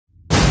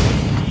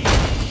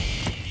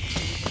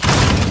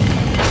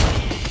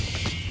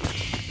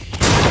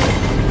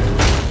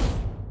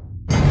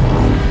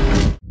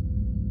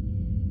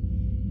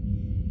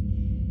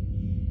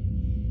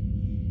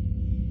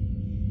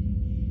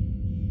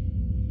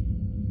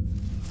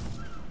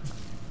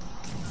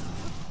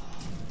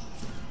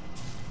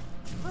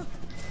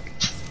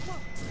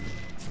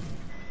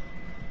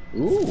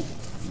Ooh,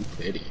 you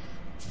pity.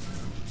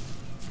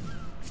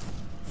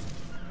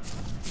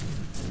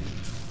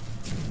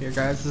 Here,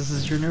 guys, this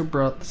is your new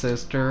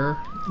sister.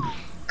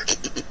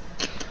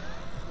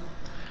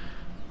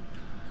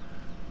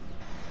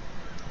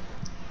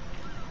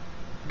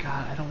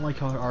 God, I don't like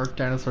how ARK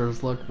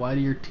dinosaurs look. Why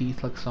do your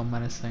teeth look so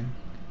menacing?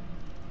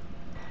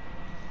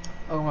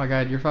 Oh my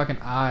God, your fucking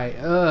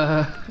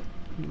eye.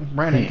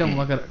 Brandon, come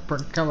look at it.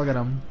 Come look at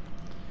him.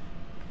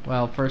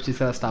 Well, first he's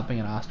gotta stop being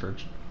an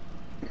ostrich.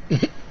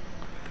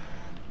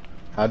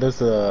 How does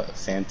the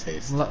sand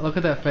taste? Look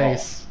at that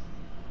face.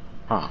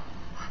 Oh. Huh.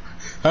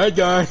 Hi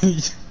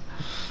guys!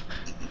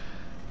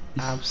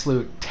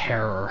 Absolute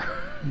terror.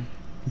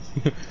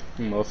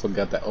 You also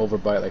got that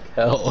overbite like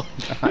hell.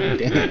 God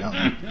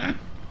damn.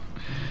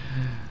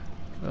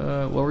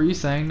 What were you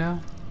saying now?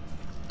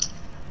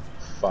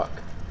 Fuck.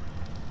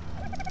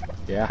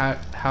 Yeah.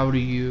 How do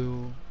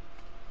you...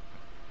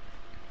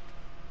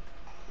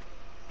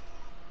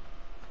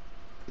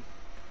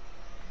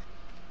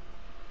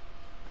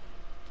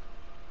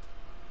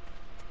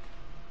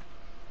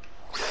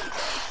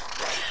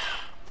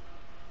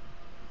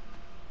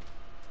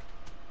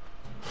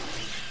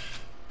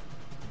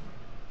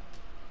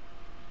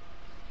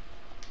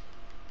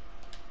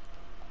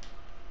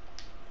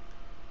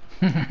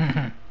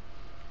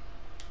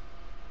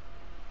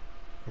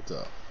 What's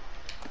up?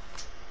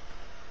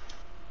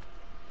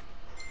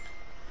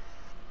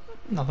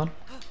 Nothing.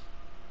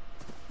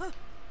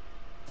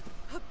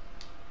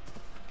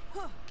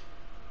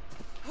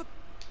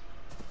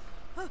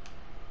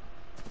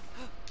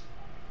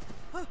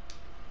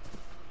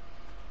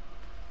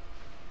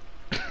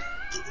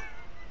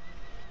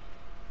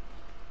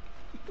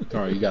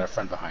 Alright, you got a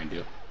friend behind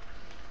you.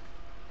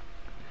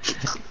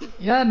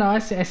 Yeah, no, I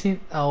see.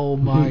 Oh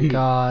my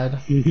God.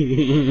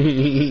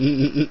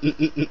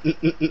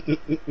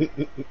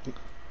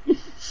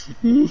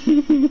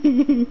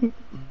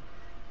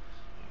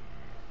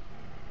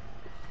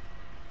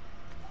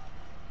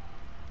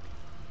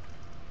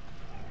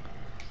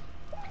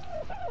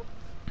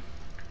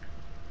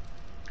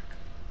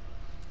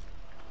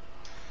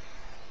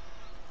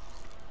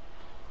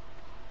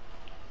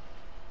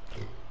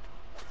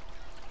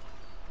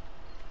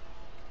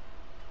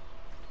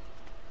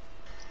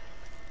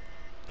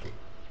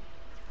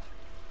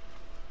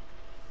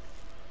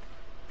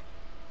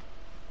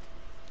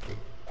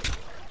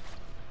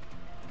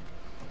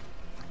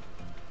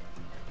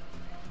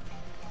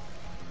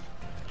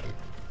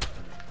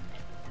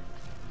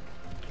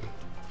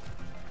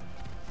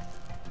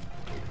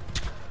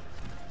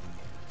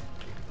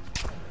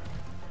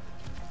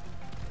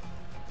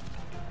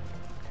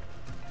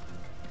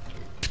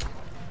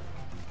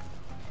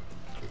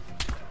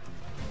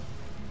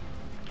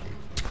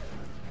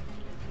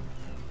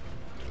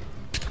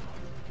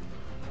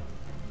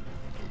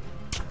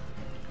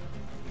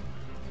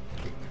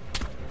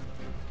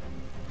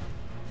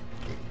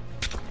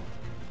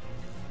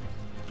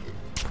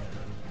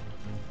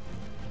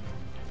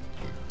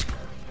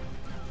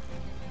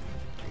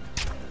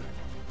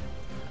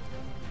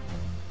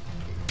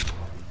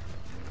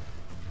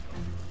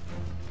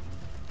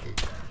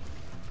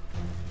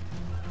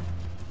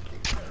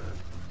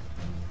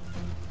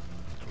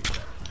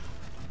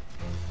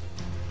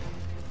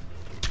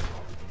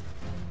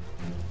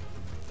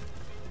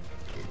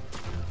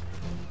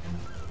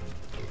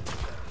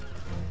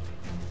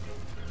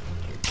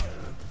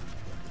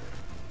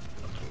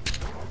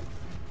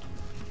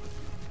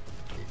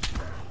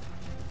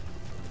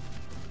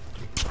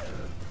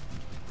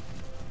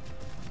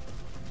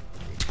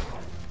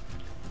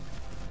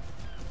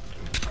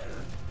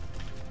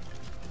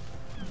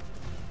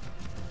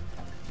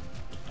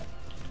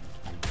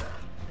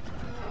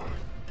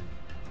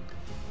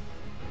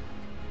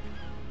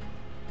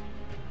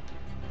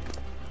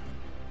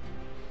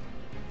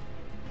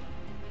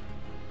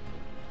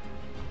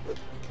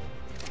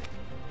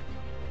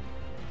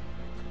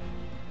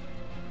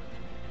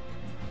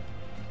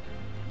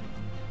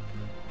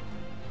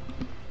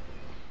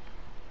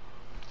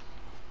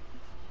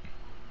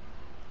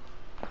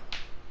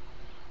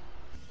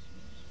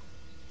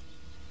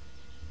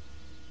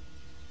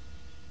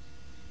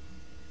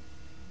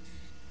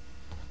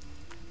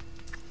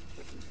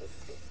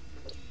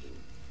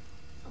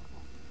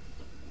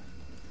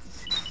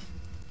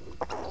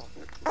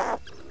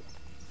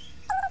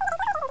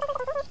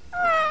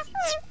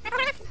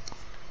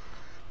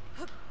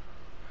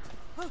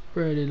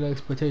 Brady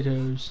likes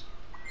potatoes.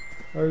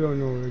 I don't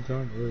know where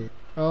John is.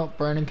 Oh,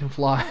 Brandon can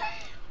fly.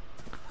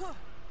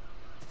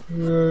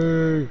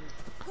 Yay!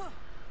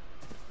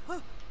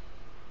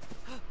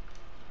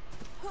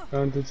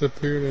 John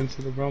disappeared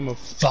into the realm of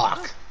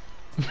fuck!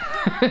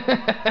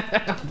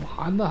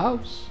 Behind the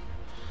house.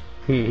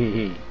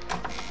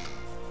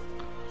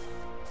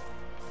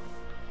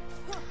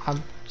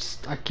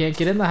 I can't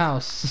get in the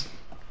house.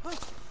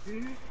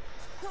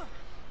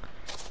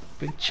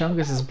 Big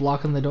Chungus is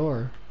blocking the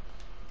door.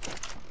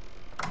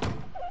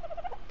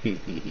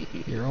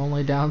 Your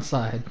only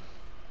downside.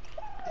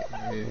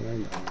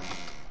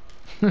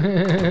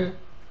 Yeah,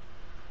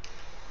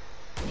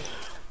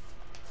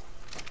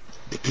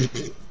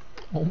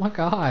 Oh my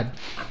god.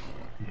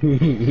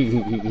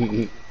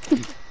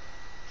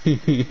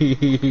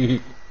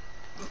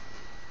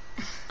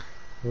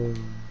 Oh.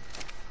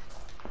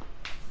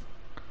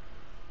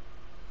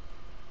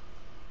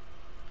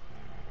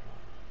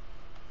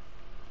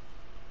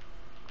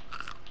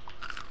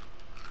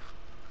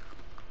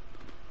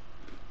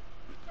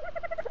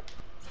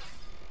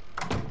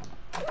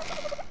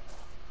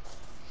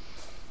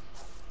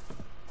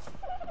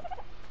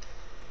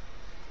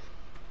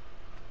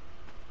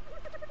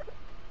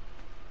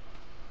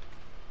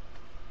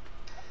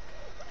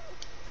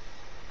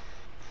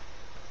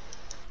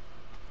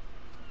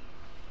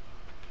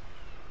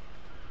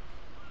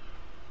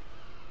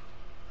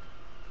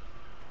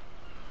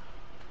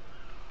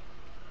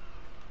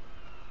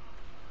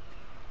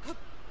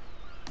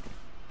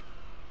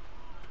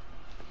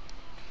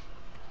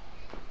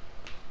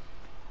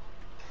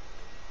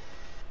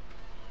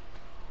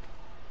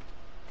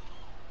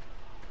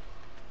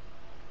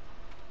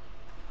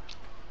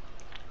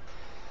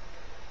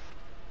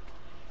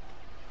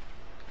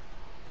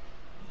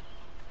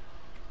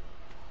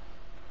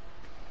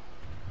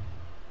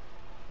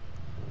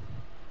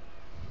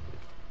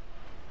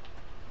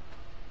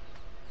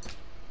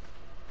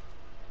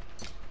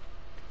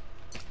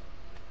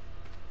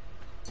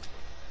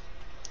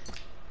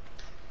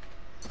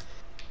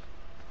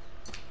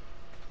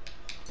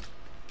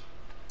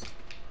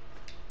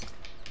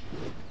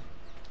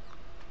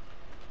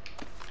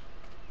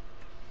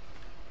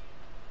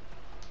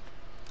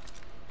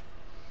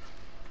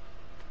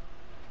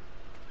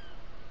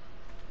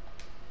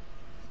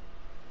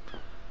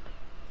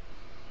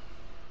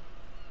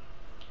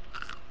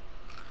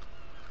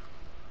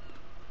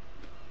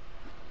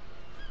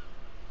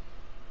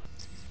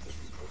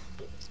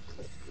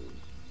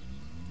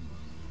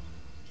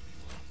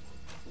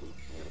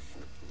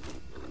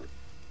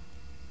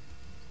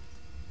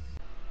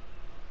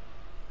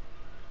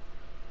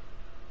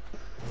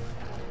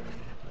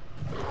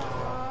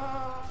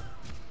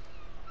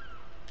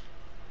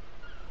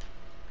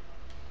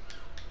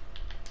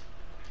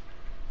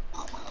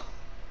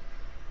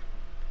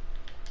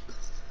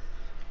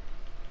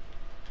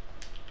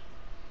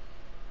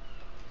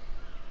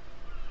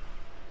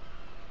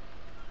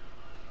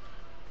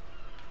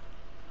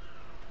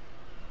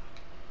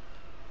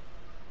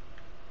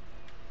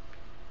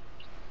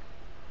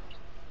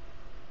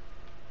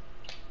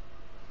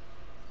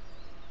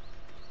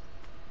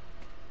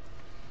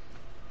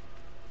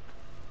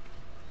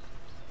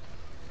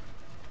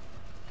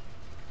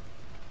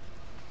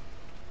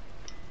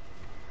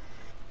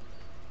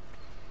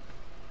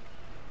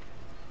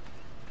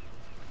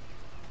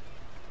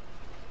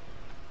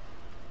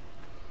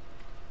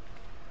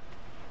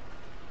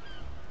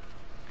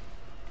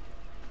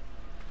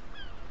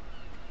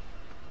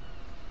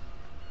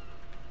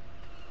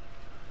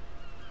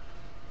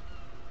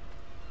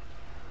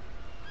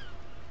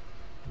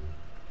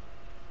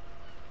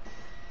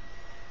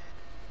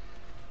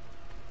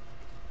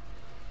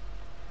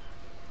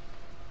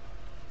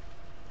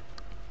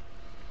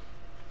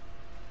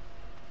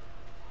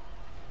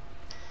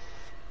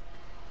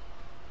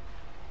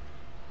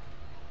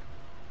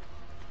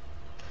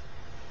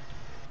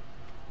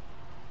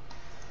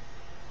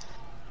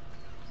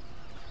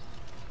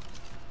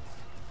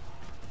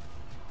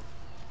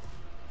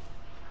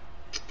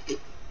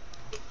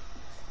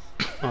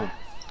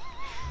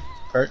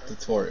 Part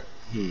tutorial.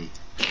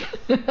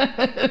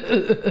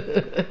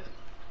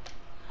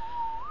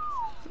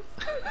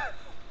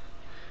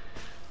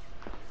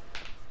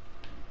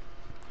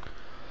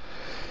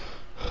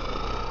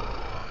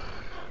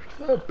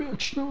 That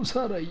bitch knows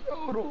how to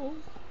yodel.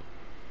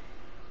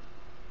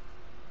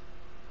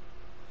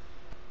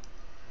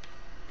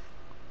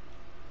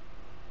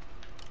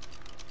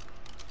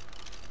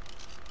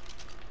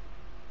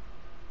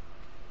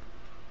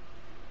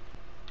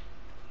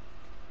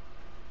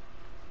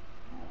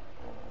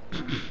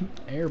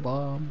 Air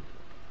bomb.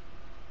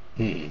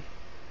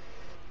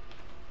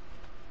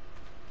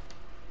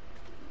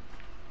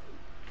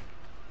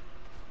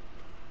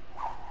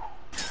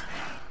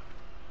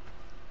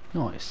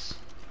 Nice.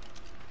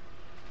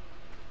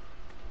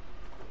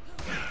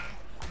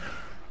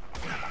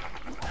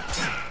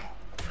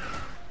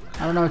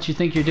 I don't know what you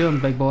think you're doing,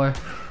 big boy.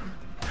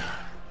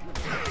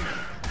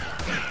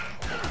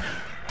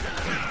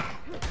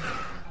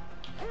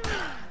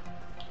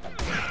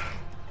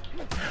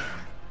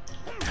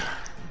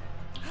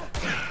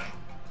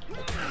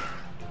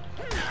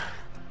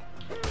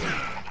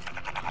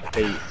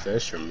 Hey,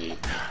 fish or meat?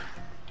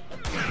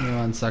 Give me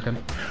 1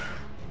 second.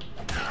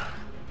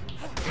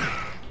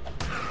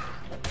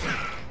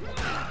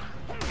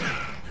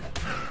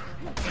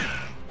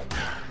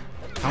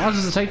 How long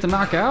does it take to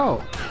knock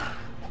out?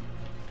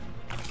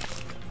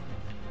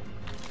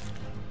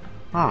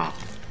 Huh.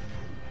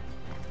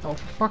 Oh, for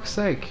fuck's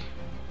sake.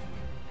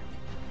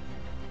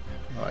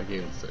 Oh, I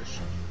gave him fish.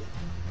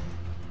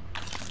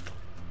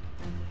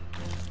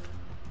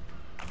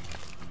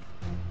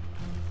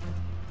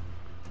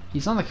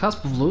 He's on the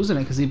cusp of losing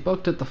it because he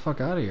booked it the fuck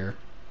out of here.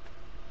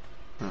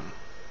 Huh.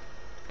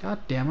 God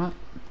damn it.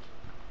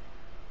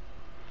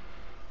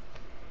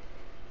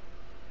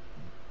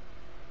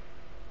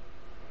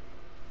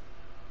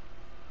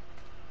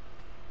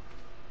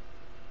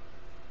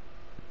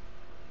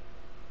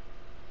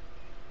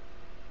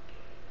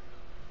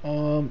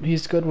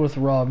 He's good with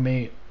raw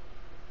meat.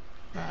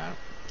 Nah.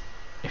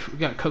 If we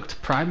got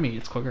cooked prime meat,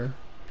 it's quicker.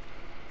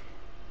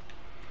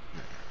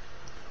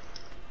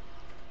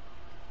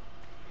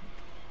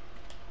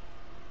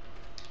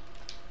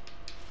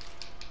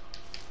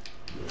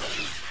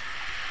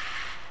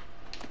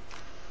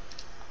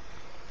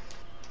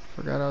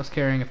 Forgot I was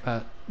carrying a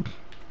pet.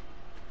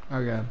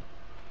 Oh god.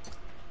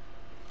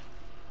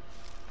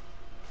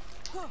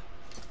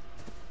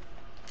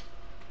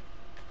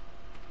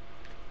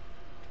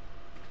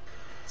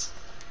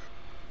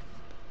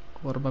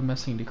 What am I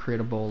missing to create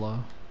a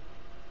bolo?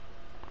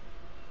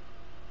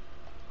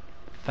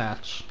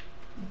 Thatch.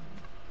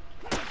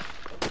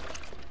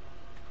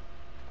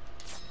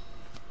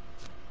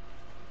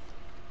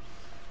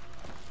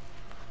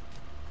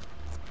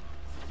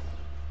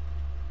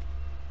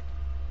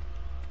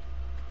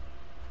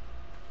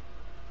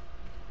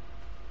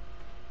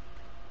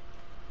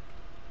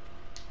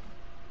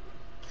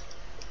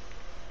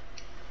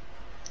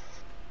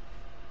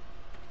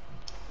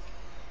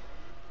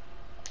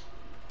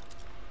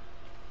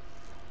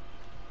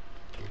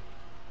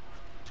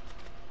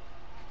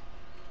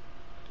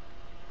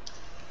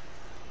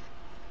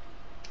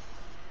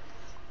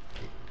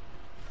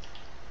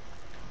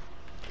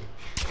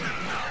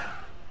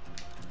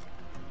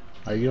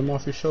 Are you get him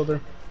off your shoulder?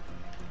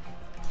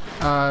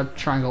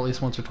 Triangle at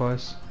least once or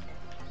twice.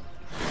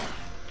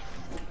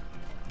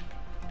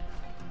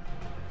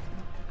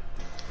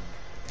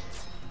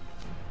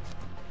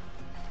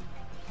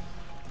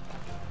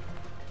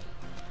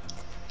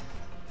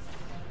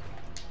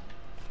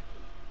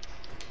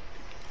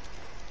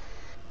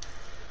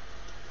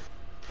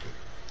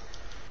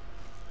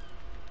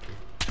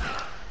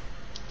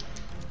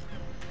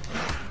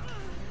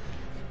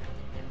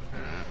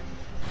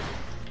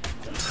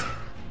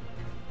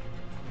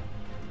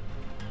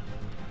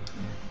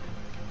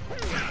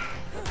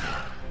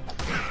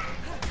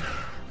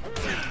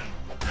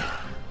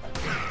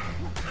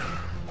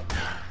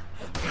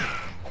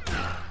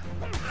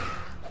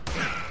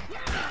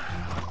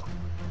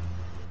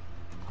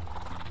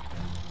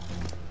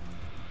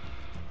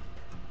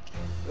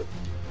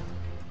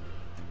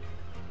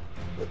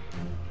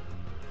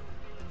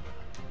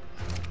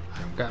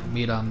 I've got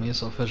meat on me,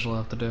 so fish will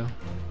have to do.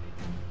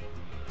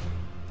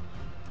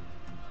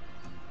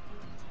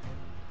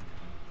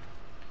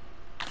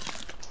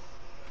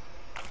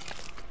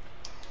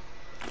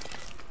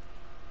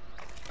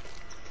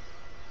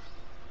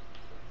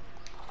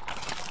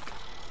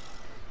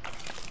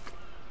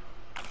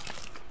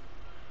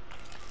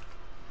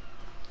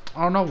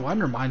 Oh no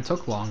wonder mine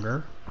took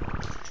longer.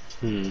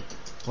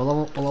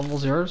 What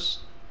level's yours?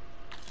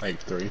 Like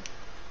 3.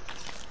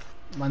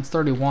 Mine's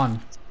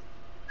 31.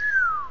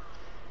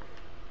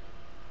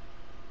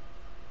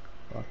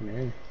 Fucking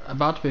A.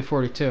 About to be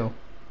 42.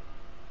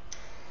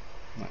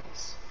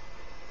 Nice.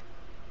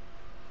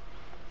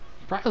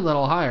 Probably a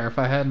little higher if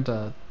I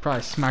hadn't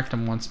probably smacked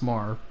him once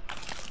more.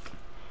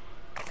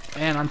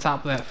 And on top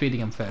of that, feeding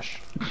him fish.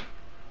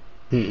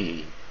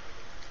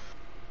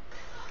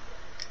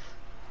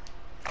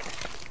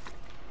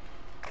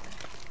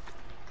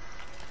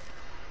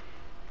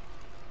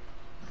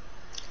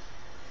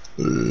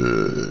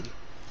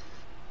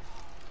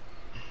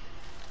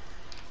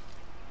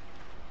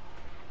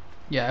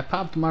 Yeah, I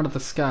popped him out of the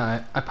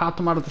sky.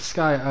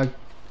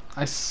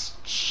 I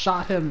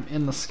shot him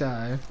in the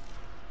sky.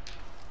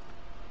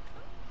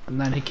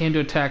 And then he came to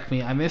attack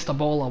me. I missed a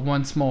bola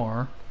once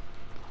more.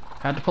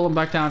 Had to pull him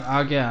back down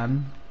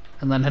again.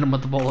 And then hit him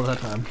with the bola that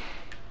time.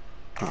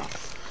 Huh.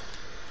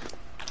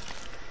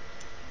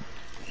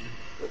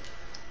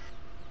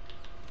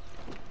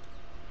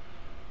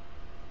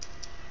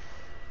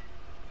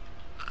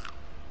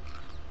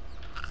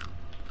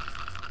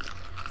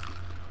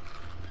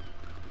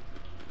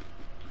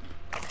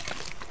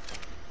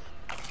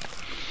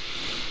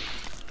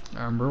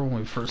 I remember when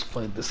we first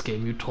played this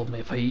game, you told me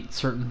if I eat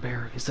certain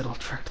berries, it'll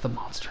attract the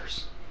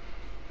monsters.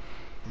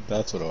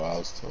 That's what I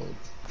was told.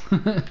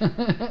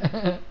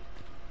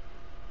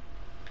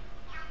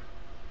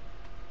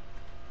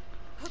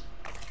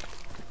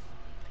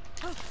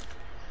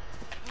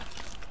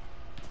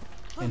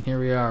 And here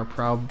we are,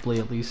 probably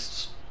at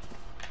least,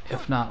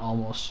 if not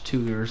almost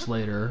 2 years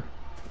later.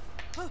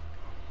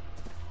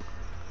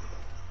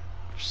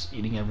 Just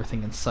eating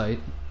everything in sight.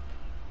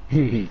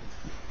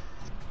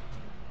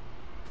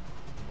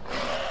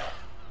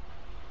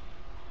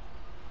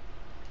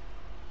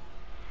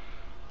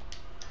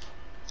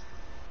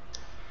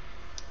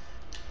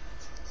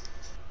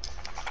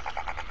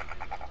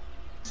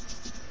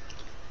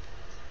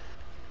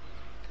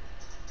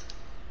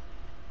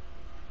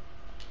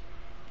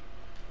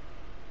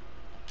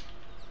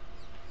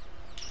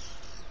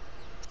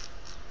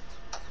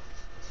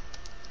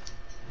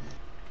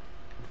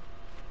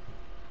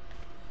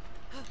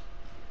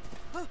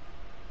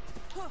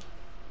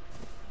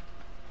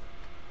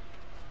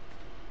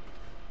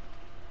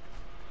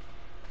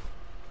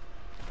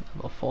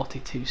 Level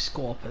 42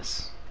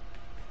 Scorpus.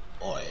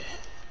 Oi.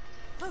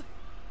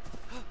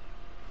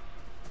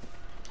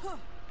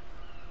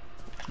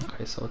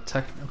 Okay, so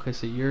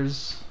so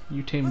yours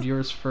You tamed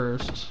yours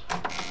first.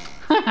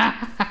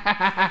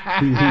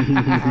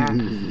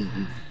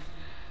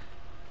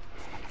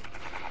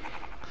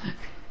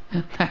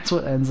 That's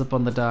what ends up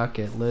on the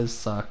docket. Liz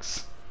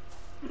sucks.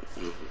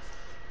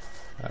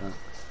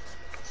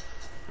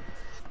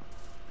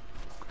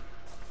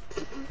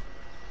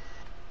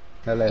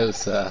 Hello,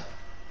 sir.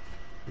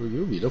 Ooh,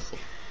 you're beautiful.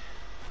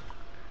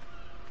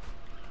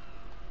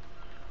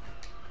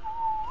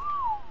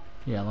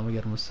 Yeah, let me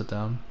get him to sit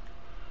down.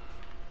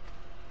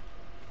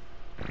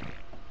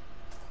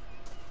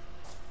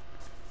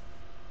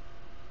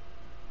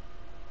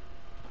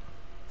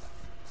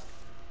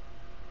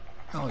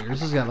 Oh,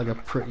 yours has got like a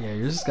pretty, yeah,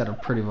 yours has got a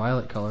pretty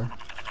violet color.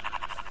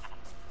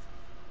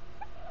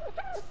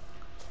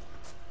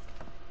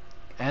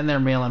 And they're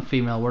male and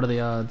female, what are the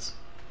odds?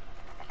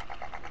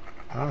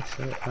 Oh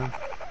shit, huh?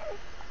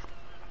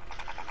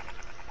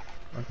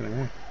 Fucking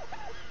heck.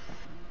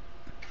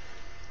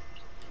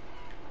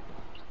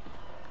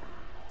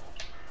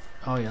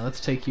 Oh yeah, let's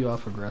take you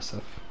off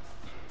aggressive.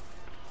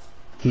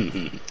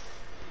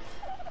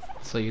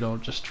 So you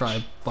don't just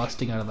try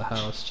busting out of the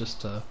house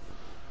just to...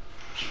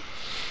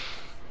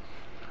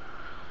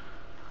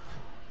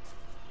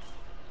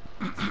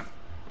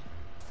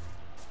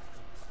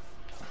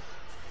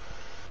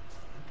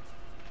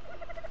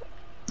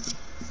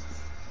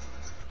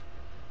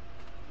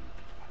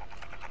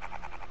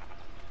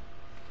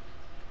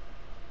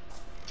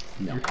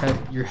 No.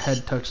 Your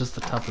head touches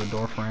the top of the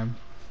door frame.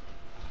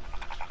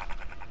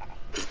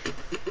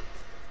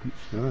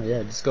 Oh yeah,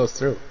 it just goes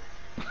through.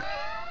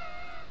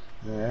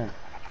 Yeah.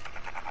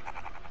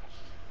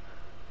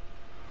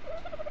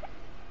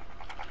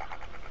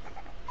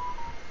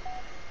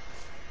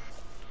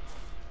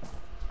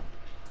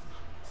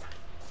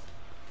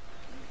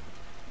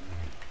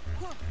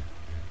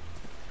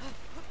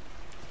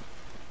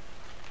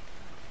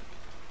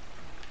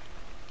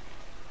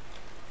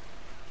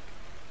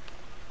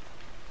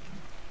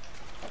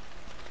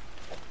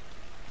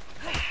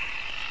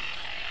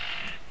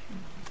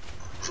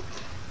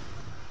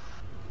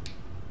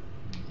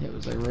 It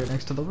was like right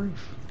next to the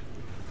roof.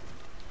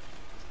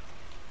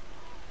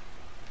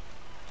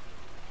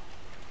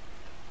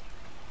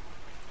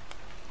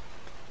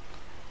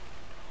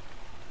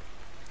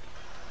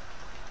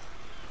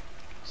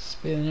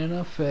 Spinning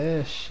a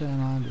fish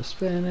and I'm just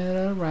spinning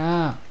it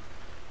around.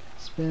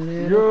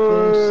 Spinning a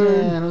fish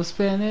and I'm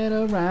spinning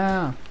it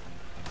around.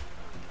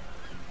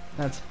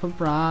 That's a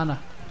piranha.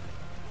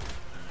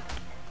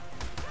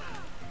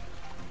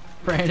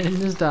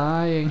 Brandon is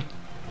dying.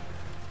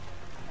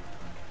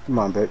 Come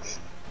on, bitch.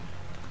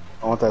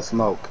 I want that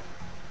smoke.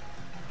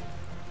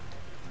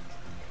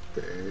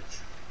 Bitch.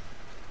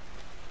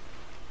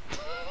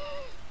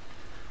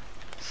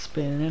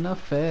 Spinning a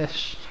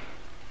fish.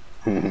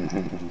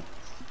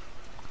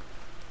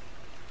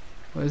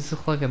 What does it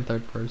look like in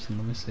third person?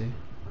 Let me see.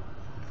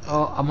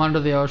 Oh, I'm under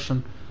the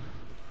ocean.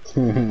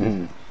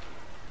 Went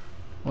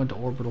to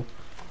orbital.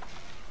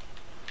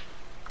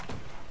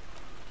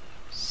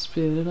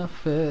 Spinning a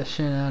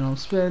fish and I'm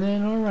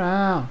spinning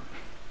around.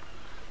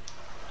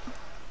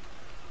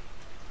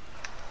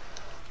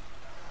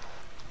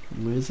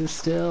 Liz is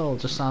still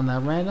just on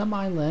that random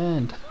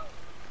island.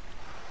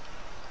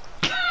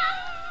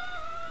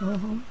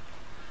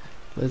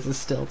 Liz is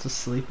still just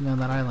sleeping on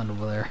that island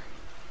over there.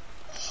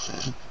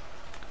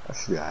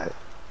 That's right.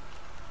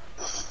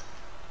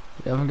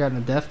 We haven't gotten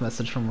a death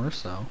message from her,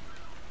 so.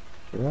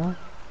 Yeah.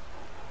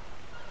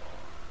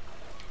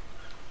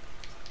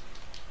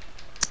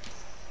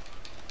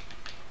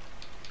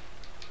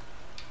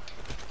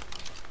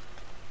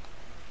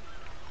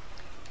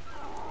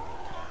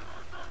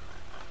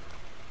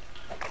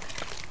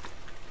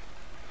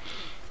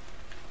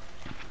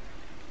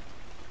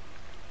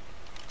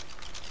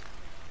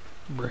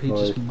 Bro,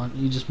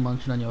 he just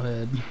munching on your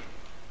head.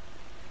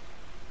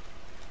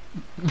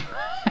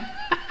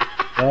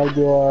 Oh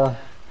yeah.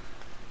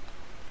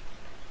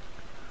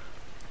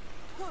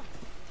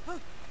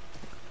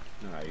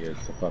 Nah, you're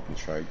just a fucking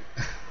shark.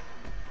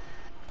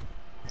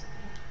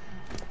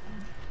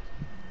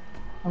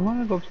 I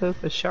want to go play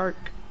with the shark.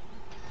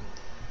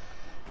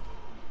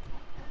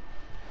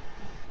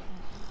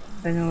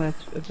 I know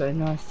it's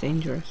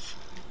dangerous.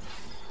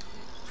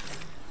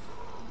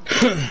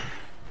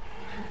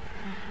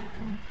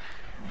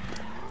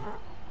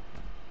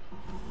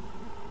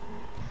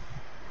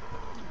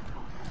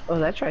 Oh,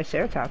 that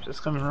Triceratops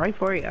is coming right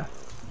for you. I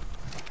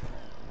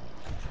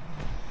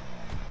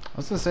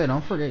was gonna say,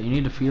 don't forget, you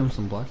need to feed him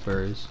some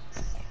blackberries.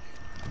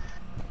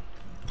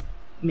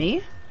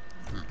 Me?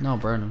 No,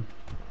 Brandon.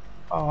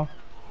 Oh.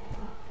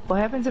 What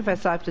happens if I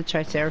slap the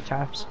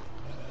Triceratops?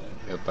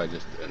 Yep, I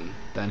just didn't.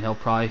 Then he'll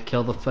probably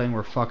kill the thing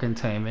we're fucking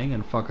taming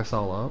and fuck us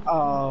all up.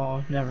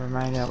 Oh, never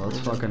mind. So let's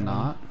fucking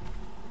not.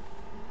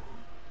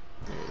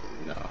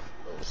 No.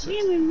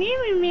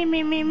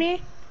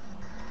 Me.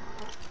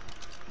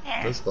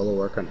 Does Lola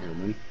work on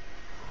human?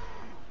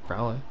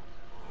 Probably.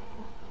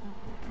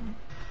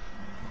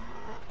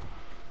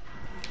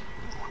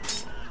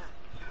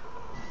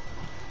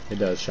 It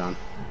does, Sean.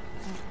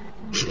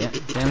 Yeah,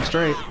 damn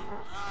straight.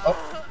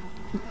 Oh.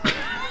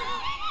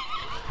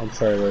 I'm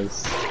sorry,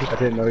 Liz. I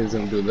didn't know he was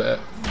gonna do that.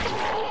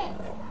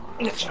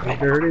 That's right.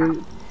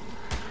 Dirty.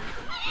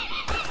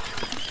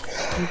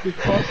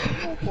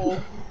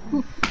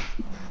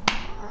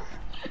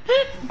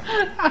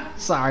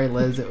 Sorry,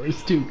 Liz. It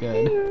was too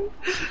good.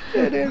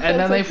 And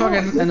then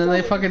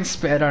they fucking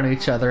spit on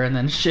each other and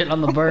then shit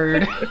on the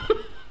bird.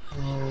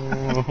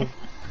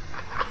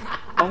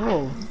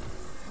 Oh,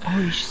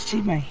 you should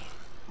see my.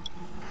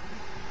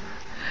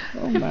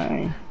 Oh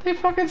my. They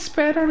fucking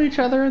spat on each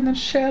other and then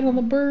shat on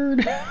the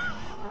bird.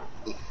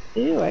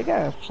 Ew, I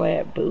got a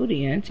flat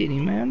booty. I ain't seen any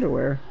of my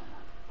underwear.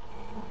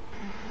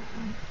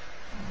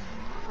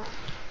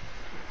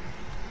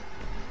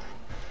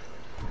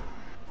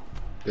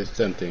 There's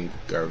something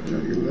garbage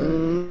on your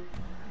back.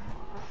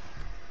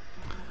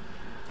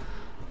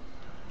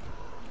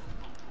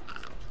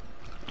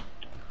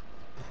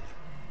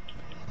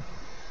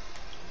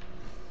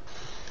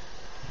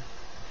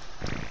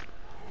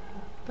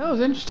 That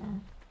was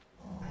interesting.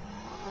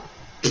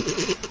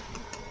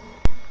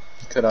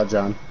 Cut out,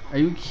 John. Are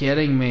you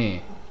kidding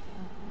me?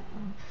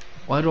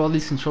 Why do all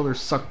these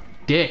controllers suck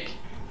dick?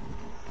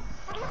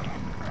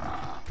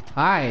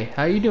 Hi,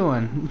 how you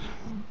doing?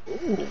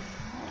 Ooh.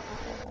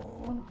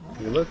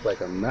 You look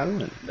like a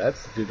melon.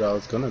 That's the dude I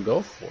was gonna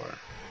go for.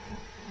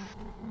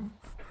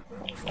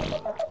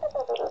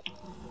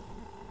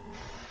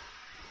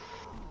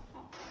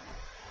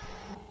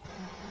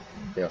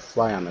 Yeah,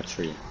 fly on the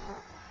tree.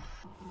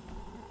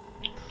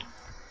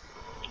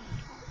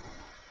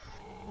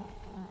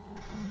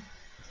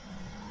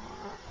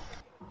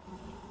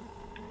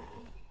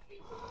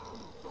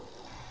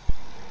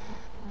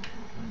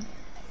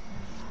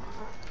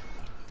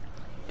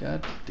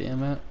 God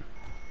damn it.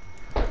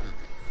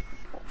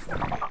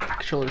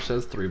 Controller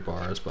says 3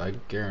 bars, but I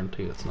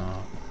guarantee it's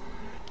not.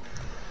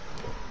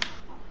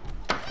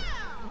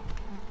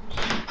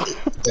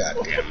 God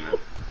damn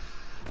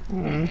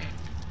it.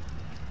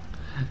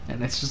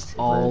 And it's just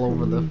all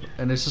over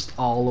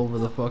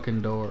the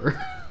fucking door.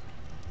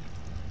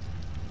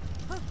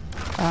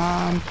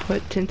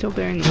 Put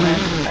Tinto-bearing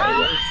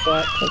left.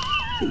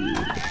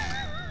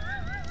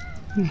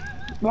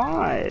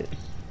 What?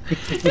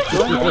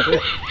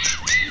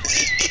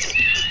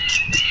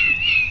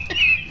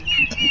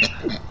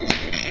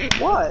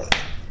 What?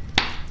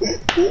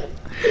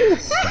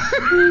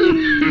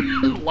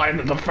 Line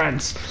of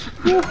defense.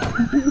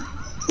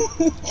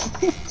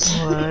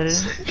 What?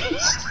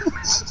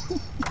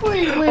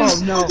 Wait,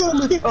 Liz. Oh no.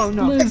 Oh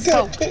no. Liz,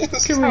 Help.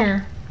 come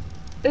here.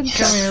 Come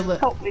here, Liz.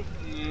 Help me.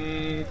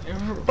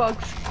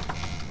 Bugs.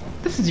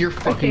 This is your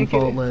fucking get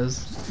fault, it.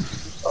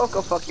 Liz. Oh,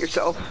 go fuck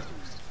yourself.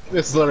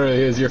 This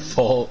literally is your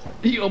fault.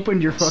 You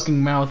opened your fucking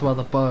mouth about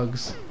the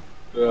bugs.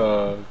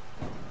 Uh,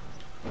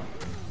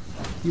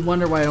 You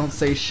wonder why I don't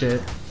say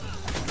shit.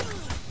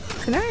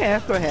 Can I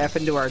ask what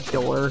happened to our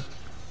door?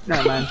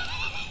 Never mind.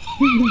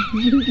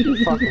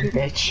 Fucking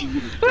bitch.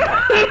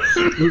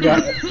 you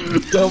got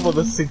double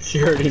the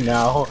security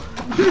now.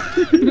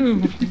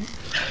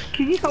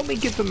 Can you help me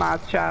get some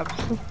mouse chops?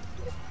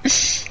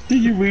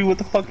 Did you read what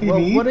the fuck he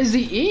needs? What does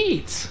he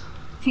eat?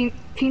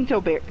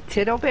 Tito-berry.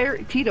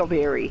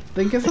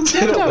 Then get some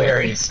Tittle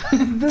berries.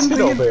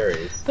 Tittle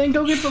berries. Then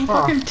go get some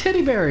fucking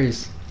titty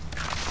berries.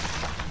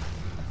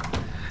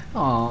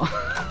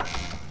 Aw.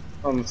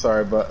 I'm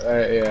sorry, but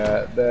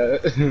yeah,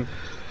 that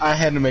I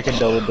had to make a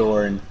double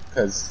door, and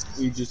because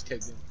we just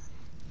kept getting.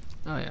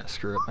 Oh yeah,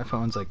 screw it. My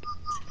phone's like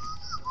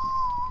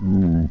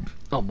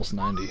almost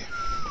 90.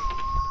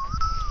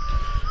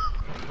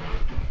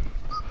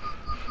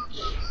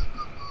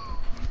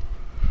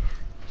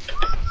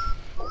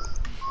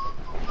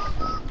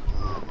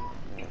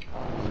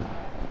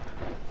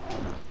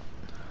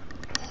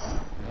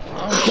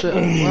 Oh shit.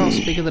 Well,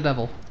 speak of the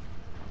devil.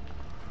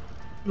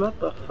 What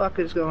the fuck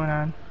is going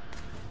on?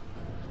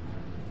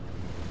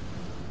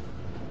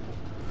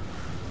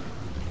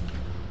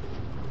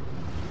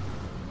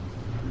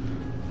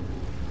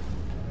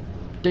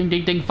 Ding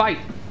ding ding, fight!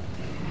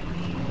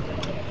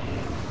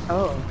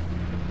 Oh.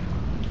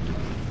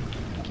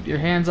 Keep your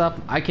hands up.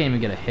 I can't even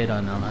get a hit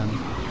on him,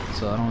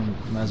 so I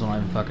don't. Might as well not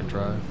even fucking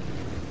try.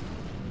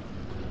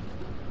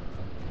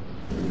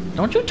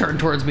 Don't you turn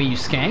towards me, you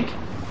skank!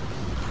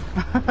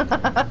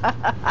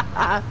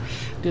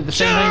 Did the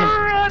same thing.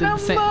 Did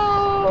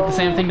the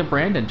same thing to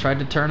Brandon. Tried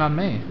to turn on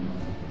me.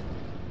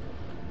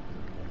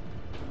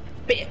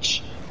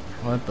 Bitch.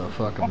 What the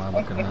fuck am I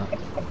looking at?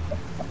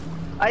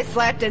 I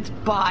slapped its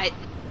butt.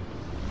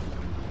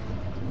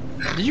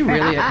 Did you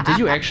really? Did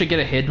you actually get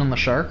a hit on the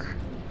shark?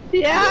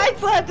 Yeah, I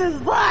slapped his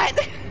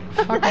butt.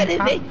 I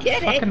didn't how,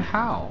 get it. Fucking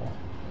how?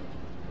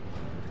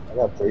 I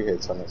got 3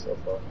 hits on it so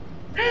far.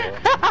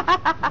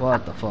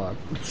 What the fuck?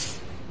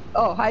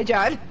 Oh, hi,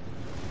 John.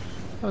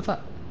 What's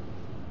up?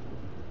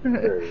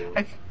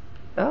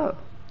 Oh.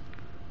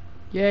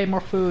 Yay,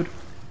 more food.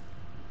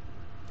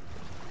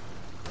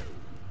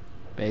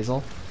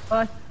 Basil.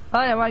 Hold on,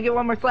 I want to get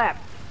one more slap.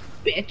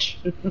 Bitch.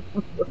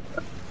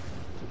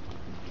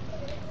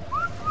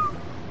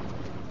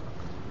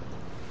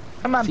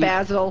 Come on,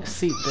 Basil.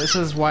 See, this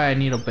is why I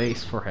need a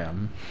base for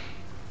him.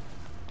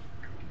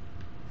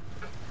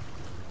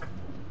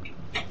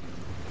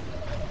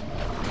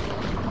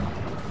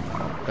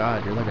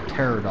 god, you're like a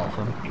terror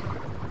dolphin.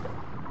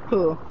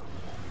 Who?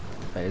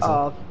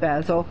 Basil.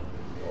 Basil.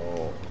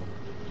 Oh.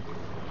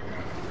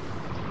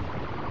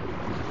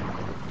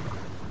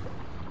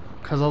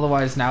 Because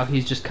otherwise now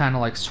he's just kind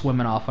of like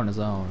swimming off on his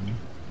own.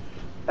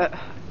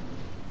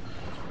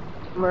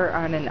 We're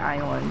on an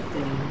island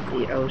in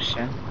the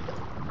ocean.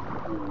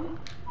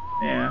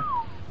 Yeah.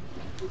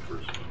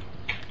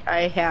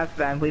 I have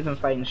been. We've been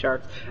fighting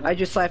sharks. I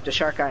just slapped a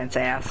shark on its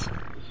ass.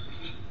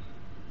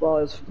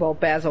 While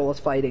Basil was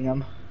fighting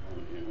him.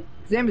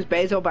 His name is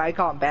Basil, but I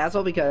call him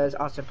Basil because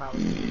Austin Powers.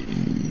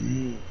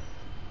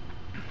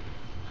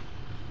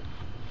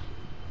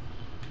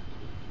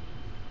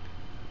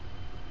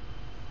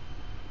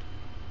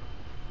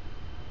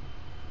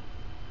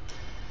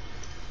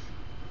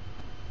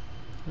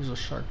 There's a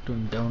shark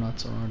doing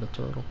donuts around a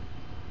turtle.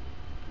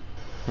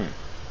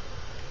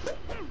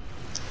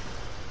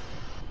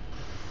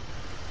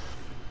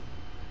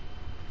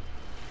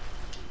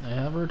 They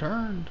have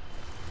returned.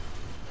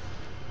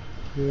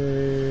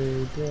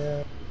 Yay,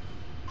 Dad.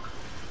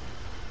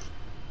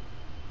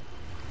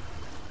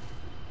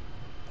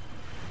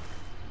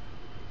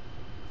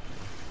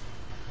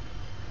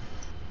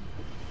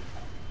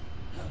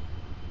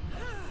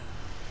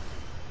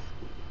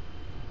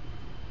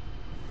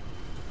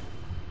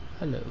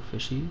 Hello,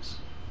 fishies.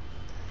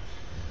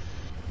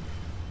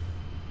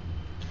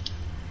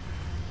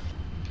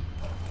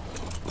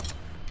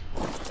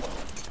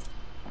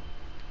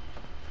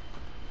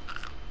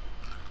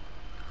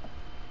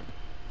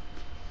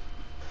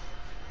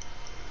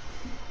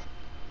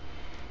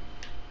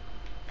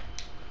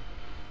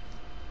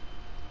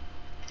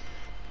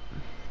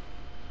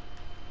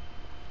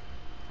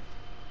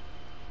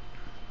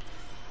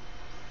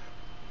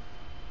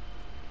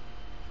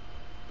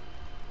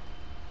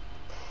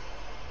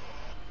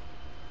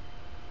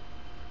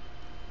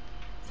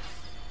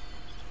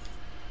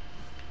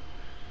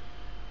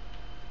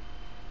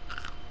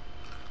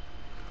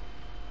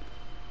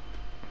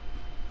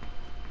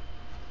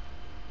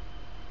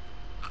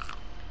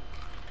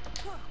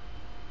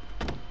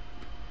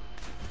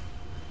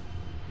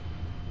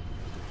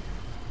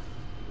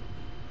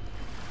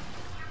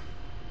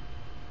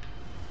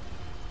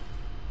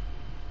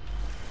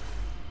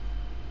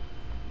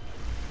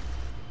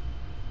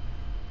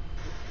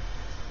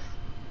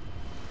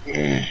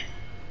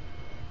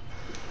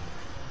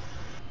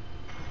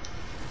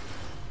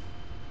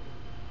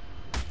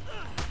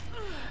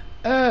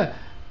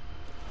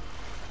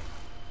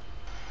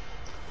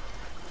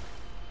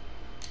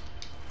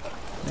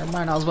 Never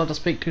mind, I was about to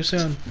speak too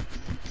soon.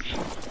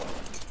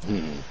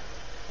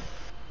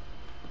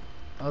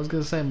 I was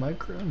gonna say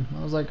micro.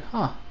 I was like,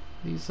 huh,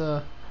 this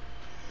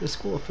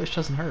school of fish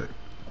doesn't hurt.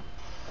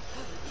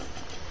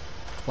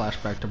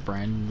 Flashback to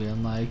Brandon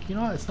being like, you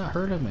know what, it's not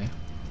hurting me.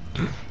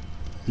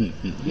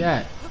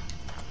 Yet.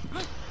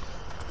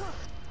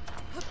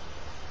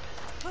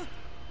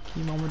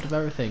 Key moment of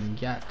everything,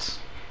 yet.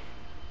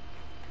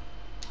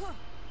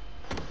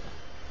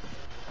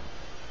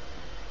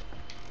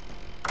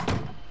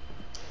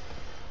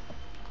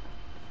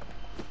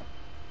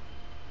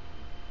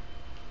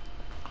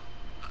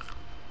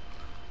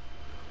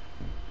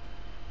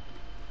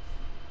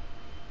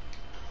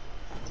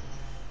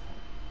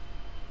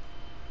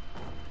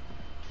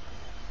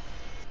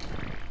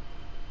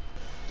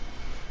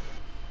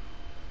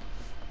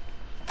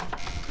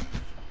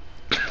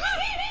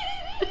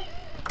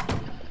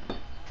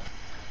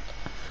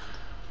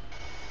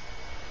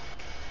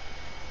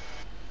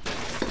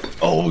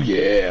 Oh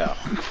yeah!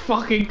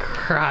 Fucking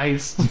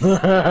Christ. It's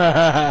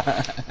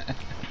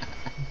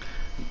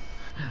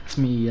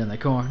me in the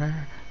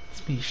corner.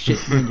 It's me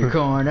shitting in your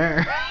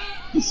corner.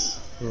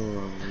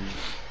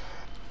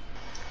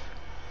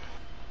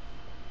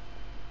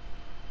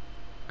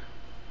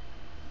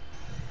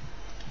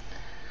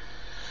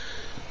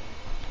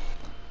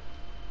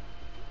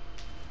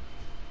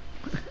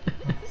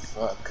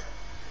 Fuck.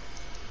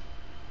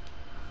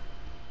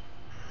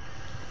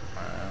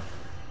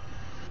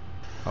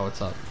 Oh,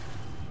 what's up?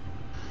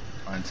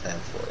 On tab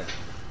for you.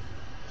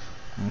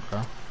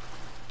 Okay.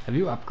 Have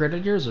you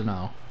upgraded yours or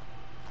no?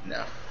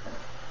 No.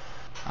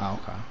 Oh,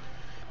 okay.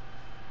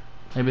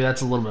 Maybe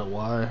that's a little bit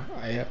why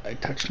I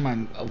touched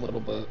mine a little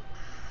bit.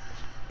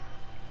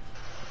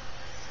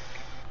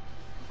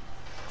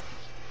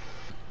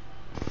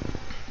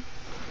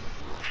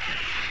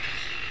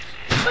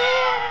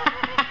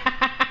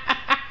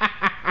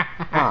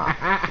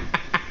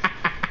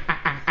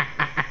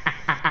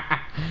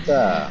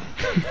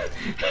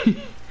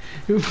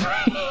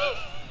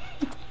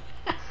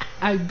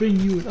 I bring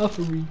you an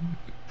offering.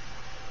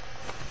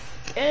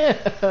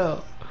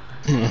 Ew.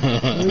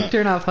 Let me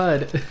turn off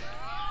HUD.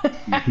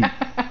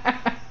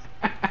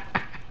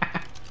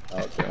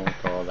 Oh, don't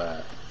call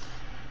that.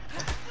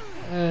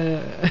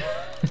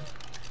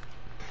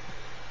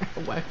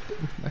 Whacked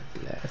my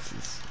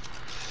glasses.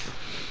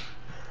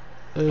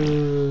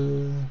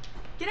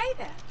 G'day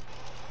there.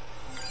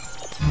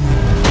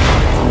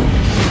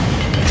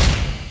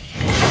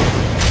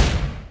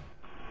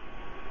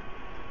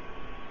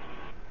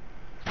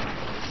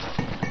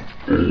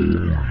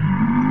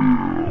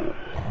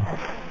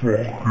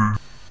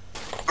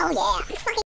 Oh yeah.